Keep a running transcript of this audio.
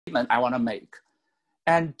statement I want to make,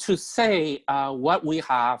 and to say what we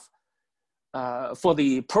have for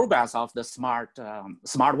the progress of the smart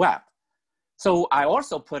web. So I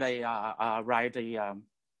also put a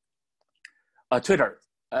Twitter,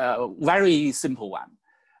 very simple one.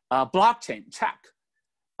 Blockchain, check.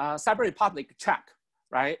 Cyber Republic, check,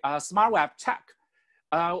 right? Smart web, check.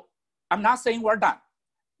 I'm not saying we're done,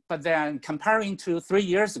 but then comparing to 3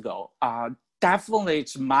 years ago, definitely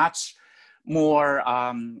it's much more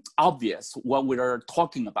obvious what we're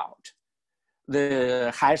talking about.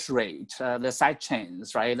 The hash rate, the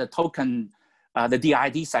sidechains, right? The token, the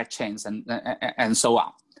DID sidechains, and so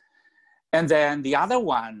on. And then the other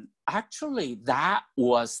one, actually, that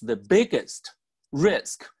was the biggest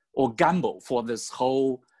risk or gamble for this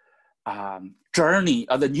whole journey,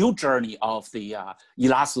 the new journey of the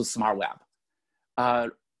Elastos Smart Web.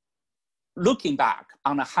 Looking back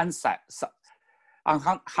on a hindsight,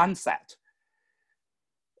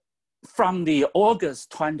 from the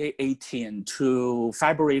August 2018 to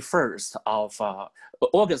February 1st of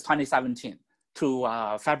August 2017 to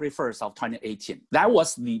February 1st of 2018, that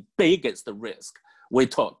was the biggest risk we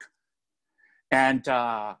took. And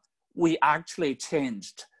we actually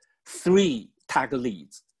changed 3 tech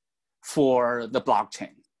leads for the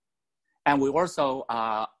blockchain. And we also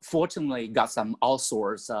fortunately got some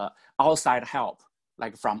outside help,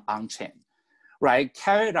 like from on-chain, right?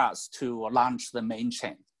 Carried us to launch the main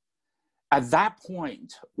chain. At that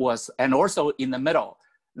point and also in the middle,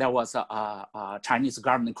 there was a Chinese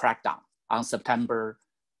government crackdown on September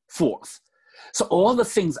 4th. So all the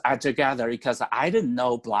things add together, because I didn't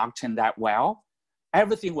know blockchain that well.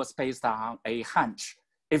 Everything was based on a hunch.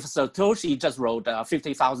 If Satoshi just wrote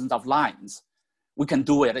 50,000 of lines, we can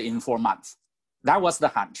do it in 4 months. That was the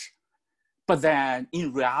hunch. But then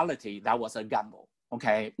in reality, that was a gamble,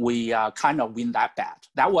 okay? We kind of win that bet.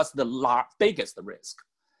 That was the biggest risk.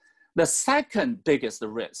 The second biggest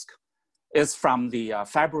risk is from the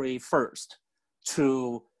February 1st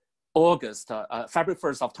to August, February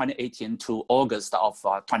 1st of 2018 to August of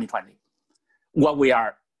 2020, what we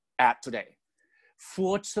are at today.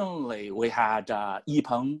 Fortunately, we had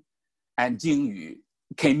Yipeng and Jingyu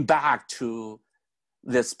came back to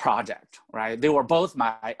this project, right? They were both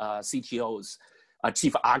my CTOs,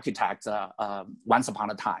 chief architects once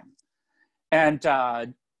upon a time. And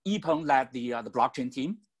Yipeng led the blockchain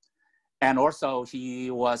team. And also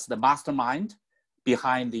he was the mastermind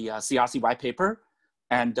behind the CRC white paper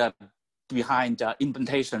and behind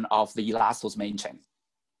implementation of the Elastos main chain.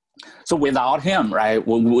 So without him, right,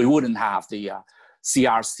 we wouldn't have the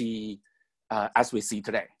CRC as we see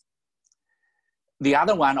today. The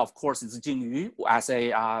other one, of course, is Jingyu as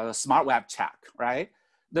a smart web check, right?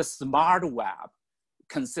 The smart web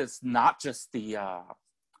consists not just the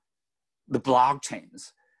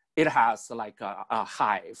blockchains. It has like a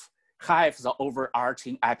Hive. Hive is the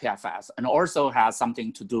overarching IPFS, and also has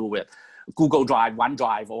something to do with Google Drive,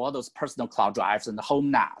 OneDrive, all those personal cloud drives, and the home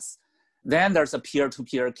NAS. Then there's a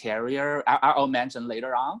peer-to-peer carrier I'll mention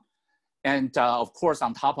later on. And of course,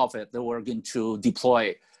 on top of it, we're going to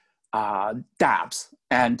deploy dApps.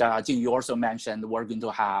 And Jing, you also mentioned we're going to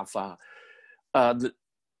have the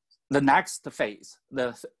next phase,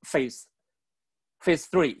 the phase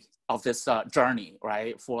 3 of this journey,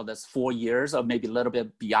 right? For this 4 years, or maybe a little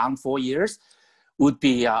bit beyond 4 years, would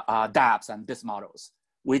be dApps and BIS models,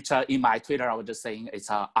 which in my Twitter, I was just saying it's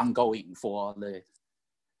ongoing for the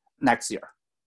next year.